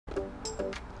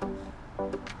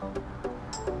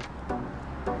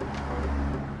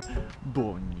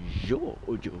Bonjour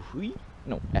aujourd'hui.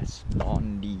 No, as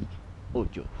Londi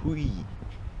aujourd'hui.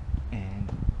 And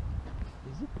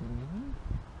is it me?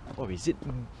 Or is it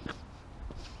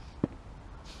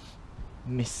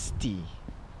Misty?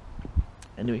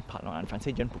 Anyway, parlons en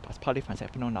français, je ne peux pas parler français,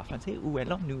 apprenons le français. Où est-ce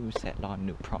que nous allons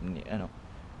nous promener?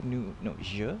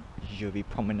 Je vais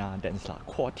promener dans la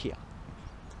quartier.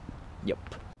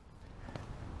 Yup.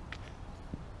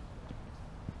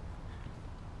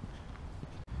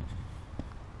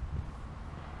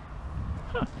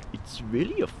 It's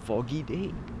really a foggy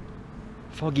day.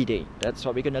 Foggy day. That's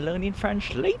what we're gonna learn in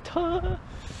French later.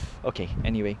 Okay,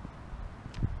 anyway.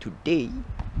 Today,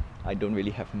 I don't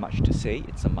really have much to say.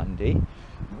 It's a Monday.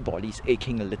 Body's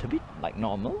aching a little bit, like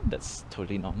normal. That's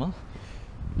totally normal.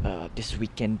 This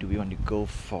weekend, do we want to go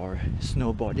for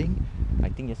snowboarding? I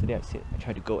think yesterday I said I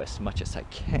try to go as much as I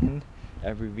can.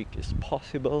 Every week is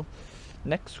possible.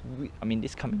 Next week,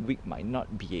 this coming week might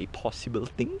not be a possible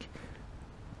thing.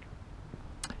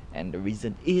 And the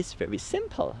reason is very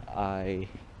simple. I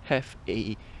have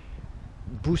a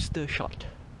booster shot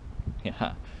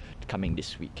coming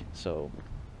this week. So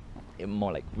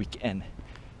more like weekend.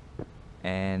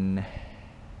 And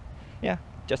yeah,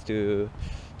 just to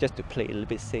play a little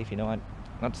bit safe, not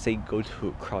to say go to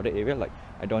a crowded area, like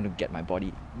I don't want to get my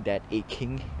body that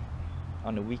aching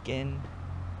on the weekend.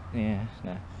 Yeah,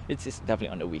 nah, it's definitely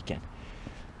on the weekend.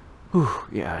 Whew,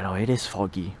 yeah, I know it is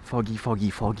foggy.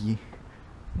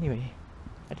 Anyway,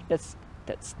 I think that's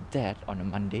that on a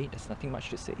Monday. There's nothing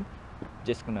much to say.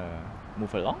 Just gonna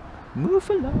move along.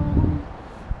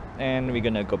 And we're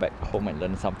gonna go back home and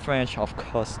learn some French. Of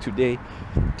course, today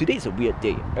is a weird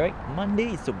day, right?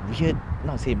 Monday is a weird,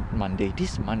 not say Monday,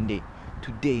 this Monday,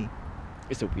 today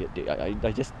is a weird day.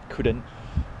 I just couldn't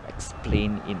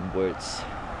explain in words.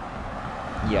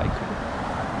 Yeah, I couldn't.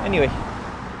 Anyway,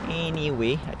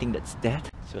 I think that's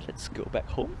that. So let's go back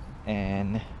home.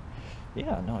 And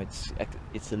yeah, no, it's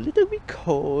a little bit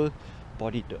cold.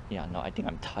 I think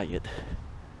I'm tired.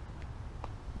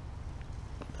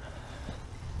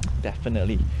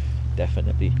 Definitely,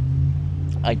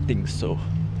 I think so.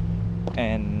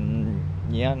 And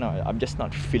yeah, no, I'm just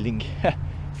not feeling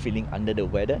under the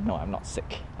weather. No, I'm not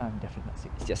sick. I'm definitely not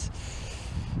sick. It's just,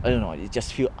 I don't know, it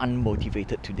just feel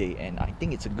unmotivated today, and I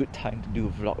think it's a good time to do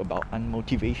a vlog about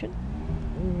unmotivation.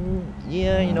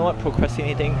 Yeah, you know what,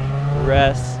 procrastinating,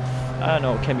 rest, I don't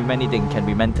know, can be many things. Can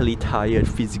be mentally tired,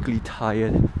 physically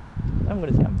tired. I'm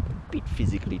gonna say I'm a bit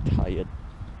physically tired.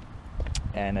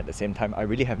 And at the same time, I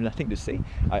really have nothing to say.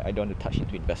 I don't want to touch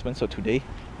into investment. So today,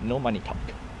 no money talk.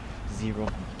 Zero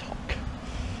money talk.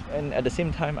 And at the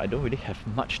same time, I don't really have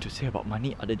much to say about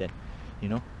money other than,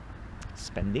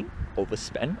 spending,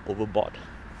 overspend, overbought.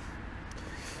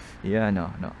 Yeah,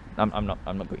 no. I'm not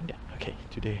going there. Okay,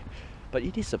 today. But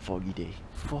it is a foggy day.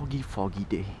 Foggy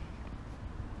day.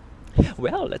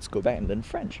 Well, let's go back and learn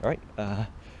French, alright?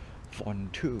 Von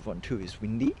 2 is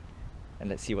windy. And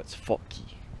let's see what's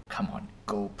foggy. Come on,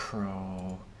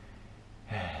 GoPro.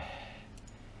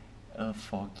 A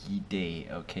foggy day.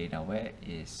 Okay, now where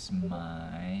is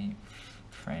my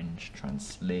French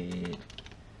translate?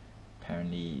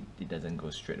 Apparently, it doesn't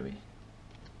go straight away.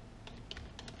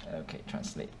 Okay,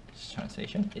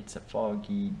 translation. It's a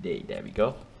foggy day. There we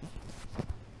go.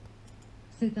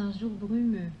 C'est un jour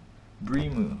brumeux.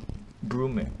 Brumeux.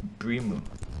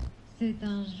 C'est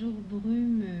un jour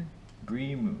brumeux.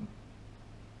 Brumeux.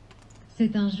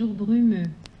 C'est un jour brumeux.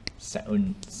 C'est un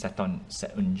jour brumeux.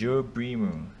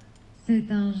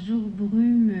 C'est un jour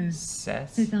brumeux.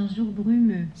 C'est un jour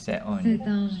brumeux. C'est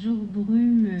un jour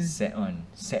brumeux. C'est un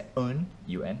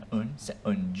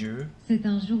jour. C'est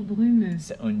un jour brumeux.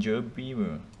 C'est un jour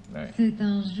brumeux. Right. C'est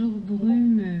un jour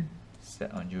brumeux.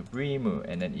 C'est un jour brumeux.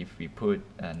 And then if we put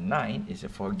a night, it's a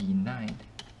foggy night.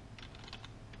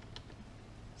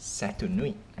 C'est une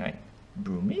nuit, right?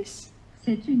 Brumis?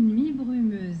 C'est une nuit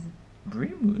brumeuse.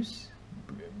 Brimus?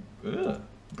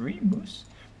 Brimus?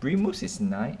 Brimus is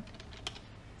night.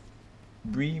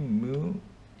 Brimu.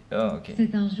 Oh, okay.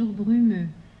 C'est un jour brumeux.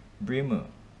 Brimu.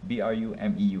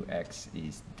 B-R-U-M-E-U-X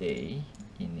is day.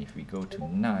 And if we go to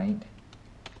night,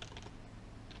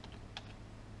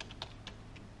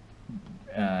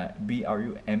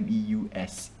 B-R-U-M-E-U-S-E.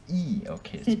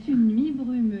 Okay. C'est une nuit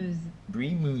brumeuse.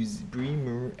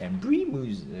 Brimu, and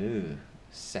Brimus.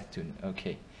 Saturn.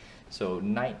 Okay. So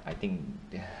night, I think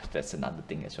that's another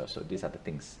thing as well. So these are the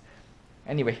things.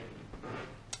 Anyway,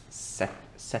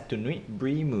 Saturnuit,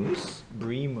 Brimus,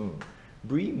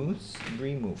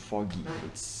 foggy.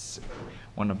 It's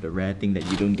one of the rare things that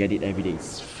you don't get it every day.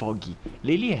 It's foggy.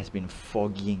 Lately it has been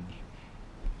foggying.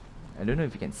 I don't know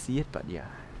if you can see it, but yeah.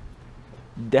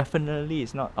 Definitely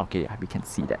it's not, okay, we can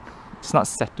see that. It's not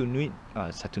Satunuit.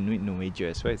 Satunuit no major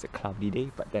as well. It's a cloudy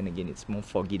day, but then again, it's more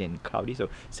foggy than cloudy. So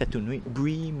Satunuit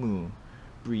Brimu.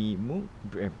 Brimu.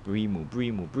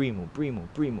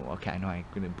 Okay, I know I'm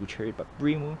gonna butcher it, but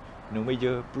Brimu, no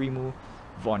major, Brimu.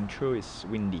 Vontro is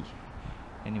windy.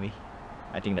 Anyway,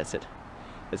 I think that's it.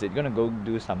 That's it. Gonna go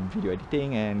do some video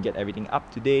editing and get everything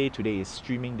up to date. Today is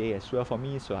streaming day as well for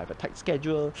me, so I have a tight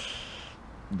schedule.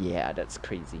 Yeah, that's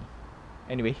crazy.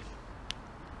 Anyway,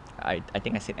 I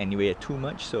think I said anyway too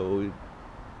much, so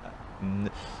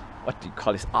what do you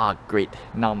call this? Great.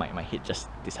 Now my head just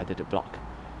decided to block.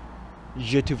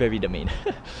 Je te very domain.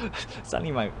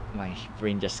 Suddenly my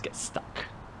brain just gets stuck.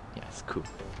 Yeah, it's cool.